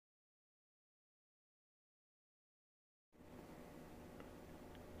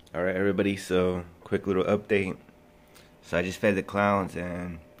Alright everybody, so quick little update. So I just fed the clowns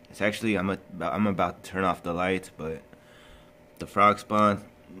and it's actually I'm about to turn off the lights, but the frog spawn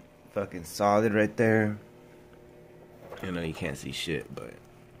fucking solid right there. I know you can't see shit, but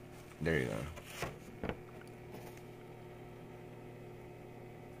there you go.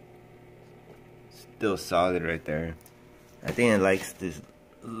 Still solid right there. I think it likes this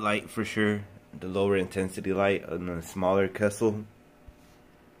light for sure, the lower intensity light on the smaller Kessel.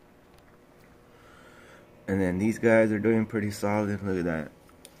 And then these guys are doing pretty solid. Look at that.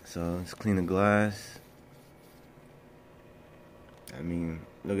 So let's clean the glass. I mean,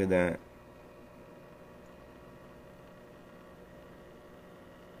 look at that.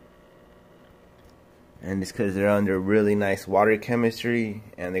 And it's because they're under really nice water chemistry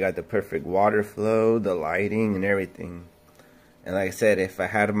and they got the perfect water flow, the lighting and everything. And like I said, if I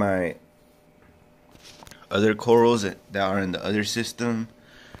had my other corals that are in the other system,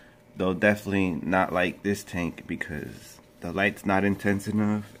 they'll definitely not like this tank because the light's not intense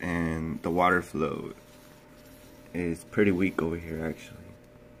enough and the water flow is pretty weak over here actually.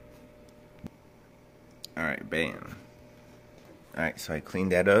 Alright, bam. Alright, so I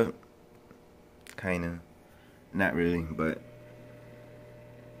cleaned that up. Kinda. Not really, but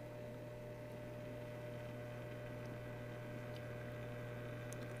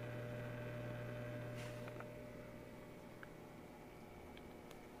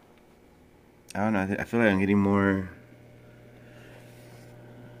I don't know, I feel like I'm getting more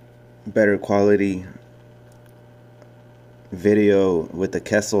better quality video with the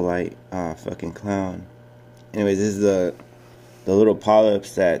Kessel light. Ah, fucking clown. Anyways, this is the little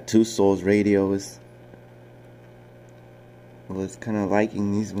polyps that Two Souls Radio was kind of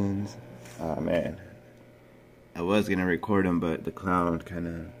liking these ones. Oh man, I was gonna record them, but the clown kind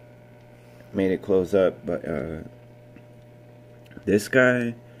of made it close up. But this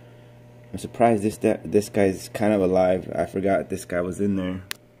guy, I'm surprised this guy's kind of alive. I forgot this guy was in there.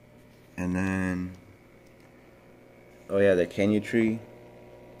 And then, oh yeah, the Kenya tree.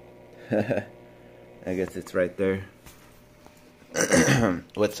 I guess it's right there.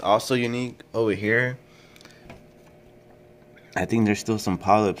 What's also unique over here, I think there's still some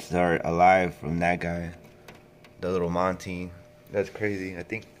polyps that are alive from that guy, the little Monty. That's crazy. I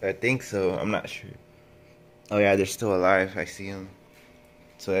think so. I'm not sure. Oh yeah, they're still alive. I see them.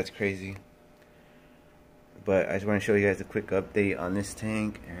 So that's crazy. But I just want to show you guys a quick update on this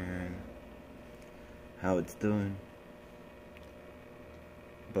tank and how it's doing.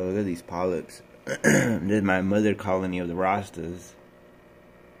 But look at these polyps. This is my mother colony of the Rastas.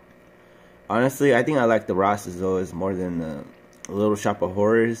 Honestly, I think I like the Rastas though more than the Little Shop of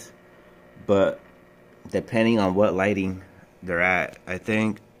Horrors. But depending on what lighting they're at, I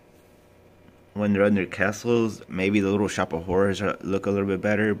think when they're under Kessels, maybe the Little Shop of Horrors look a little bit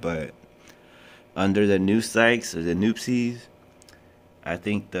better. But under the Noopsyches or the Noopsies, I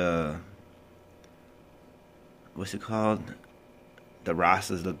think the, what's it called? The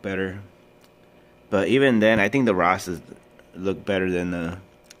Rastas look better. But even then, I think the Rastas look better than the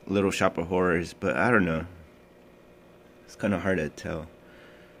Little Shop of Horrors. But I don't know. It's kind of hard to tell.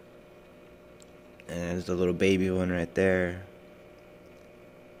 And there's the little baby one right there.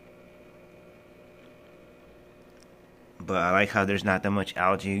 But I like how there's not that much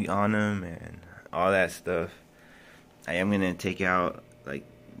algae on them and all that stuff. I am going to take out like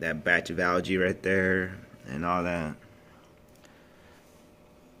that batch of algae right there and all that.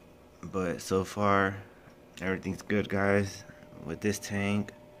 But so far, everything's good, guys, with this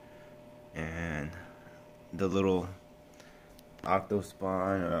tank and the little octo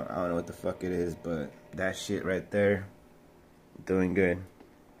spawn, or I don't know what the fuck it is, but that shit right there, doing good.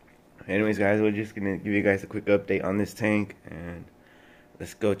 Anyways, guys, we're just gonna give you guys a quick update on this tank, and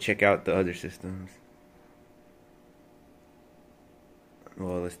let's go check out the other systems.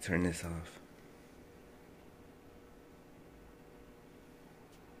 Well, let's turn this off.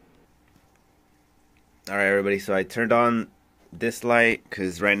 Alright everybody, so I turned on this light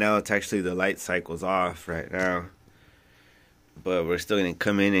because right now it's actually the light cycle's off right now. But we're still going to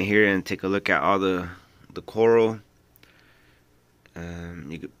come in here and take a look at all the coral.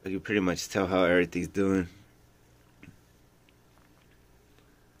 You can pretty much tell how everything's doing.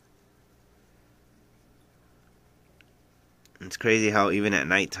 It's crazy how even at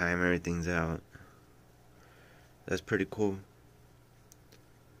nighttime everything's out. That's pretty cool.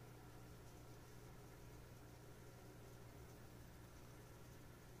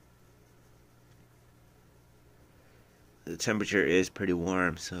 The temperature is pretty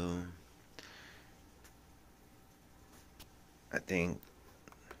warm, so I think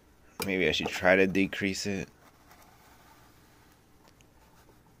maybe I should try to decrease it.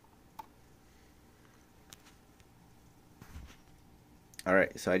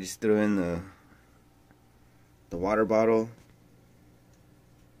 Alright, so I just threw in the water bottle.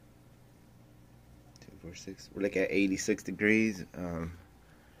 246. We're like at 86 degrees.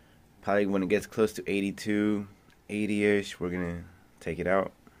 Probably when it gets close to 82, 80-ish, we're gonna take it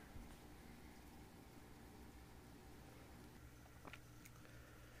out.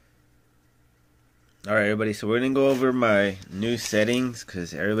 Alright everybody, so we're gonna go over my new settings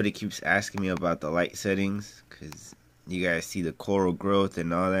because everybody keeps asking me about the light settings because you guys see the coral growth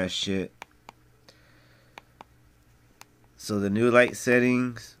and all that shit. So the new light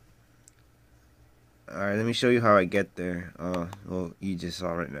settings. Alright, let me show you how I get there. Well, you just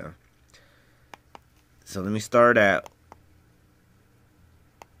saw right now. So let me start at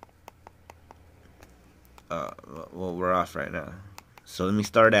well, we're off right now. So let me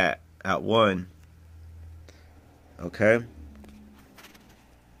start at 1. Okay.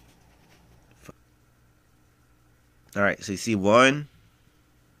 Alright, so you see 1,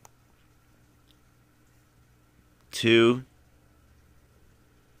 2,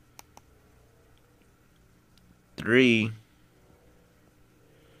 3,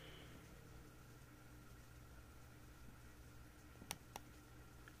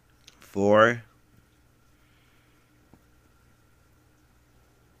 4,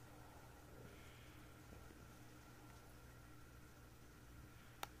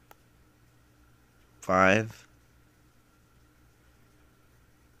 5,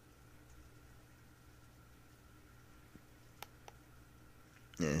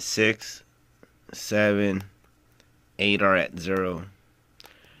 6, 7, 8 are at 0,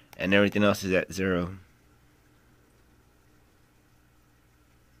 and everything else is at 0.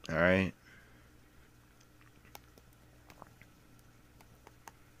 Alright.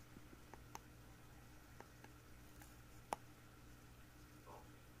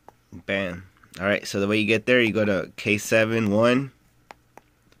 Bam. Alright, so the way you get there, you go to K7 1,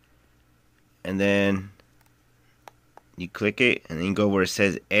 and then you click it, and then you go where it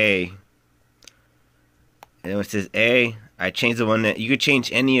says A. And when it says A, I changed the one that you could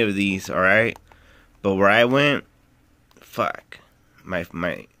change any of these, alright? But where I went, fuck. My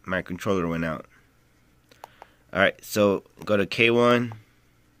controller went out. Alright, so go to K1.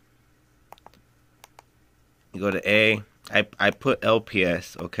 You go to A. I put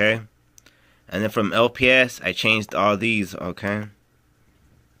LPS, okay? And then from LPS, I changed all these, okay?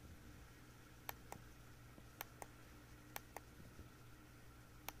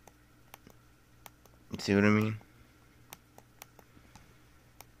 You see what I mean?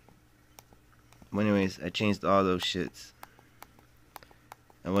 Well, anyways, I changed all those shits.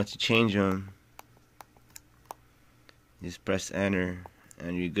 And once you change them, just press enter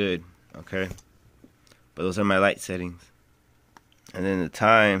and you're good, okay? But those are my light settings. And then the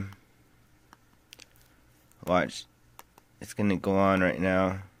time, watch, it's gonna go on right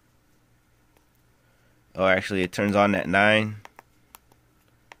now. Oh, actually it turns on at 9.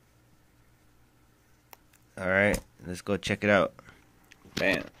 Alright, let's go check it out.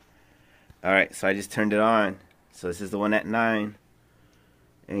 Bam. Alright, so I just turned it on. So this is the one at 9.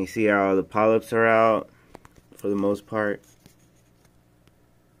 And you see how all the polyps are out for the most part.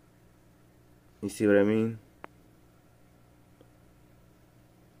 You see what I mean?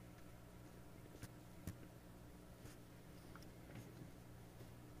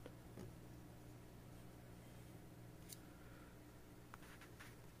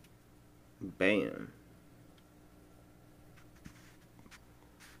 Bam.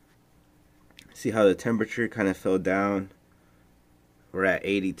 See how the temperature kind of fell down? We're at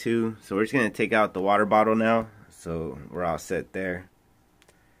 82. So we're just going to take out the water bottle now. So we're all set there.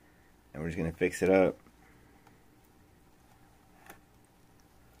 And we're just going to fix it up.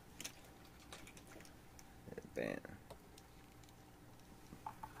 Bam.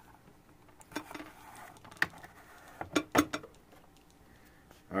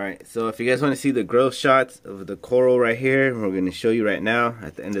 Alright, so if you guys want to see the growth shots of the coral right here, we're going to show you right now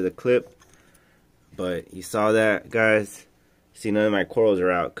at the end of the clip. But you saw that, guys. See, none of my corals are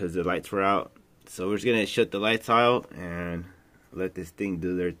out because the lights were out. So we're just going to shut the lights out and let this thing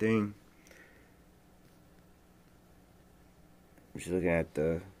do their thing. We're just looking at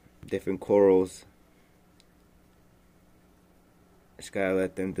the different corals. Just gotta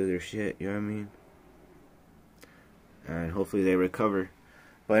let them do their shit, you know what I mean? And hopefully they recover.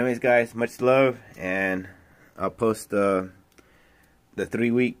 But anyways, guys, much love, and I'll post the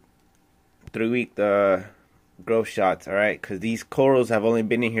 3-week growth shots, alright? Because these corals have only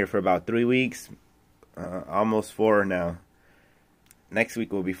been in here for about 3 weeks, almost 4 now. Next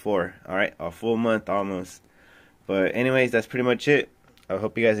week will be 4, alright? A full month almost. But anyways, that's pretty much it. I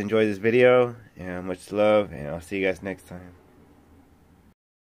hope you guys enjoyed this video, and much love, and I'll see you guys next time.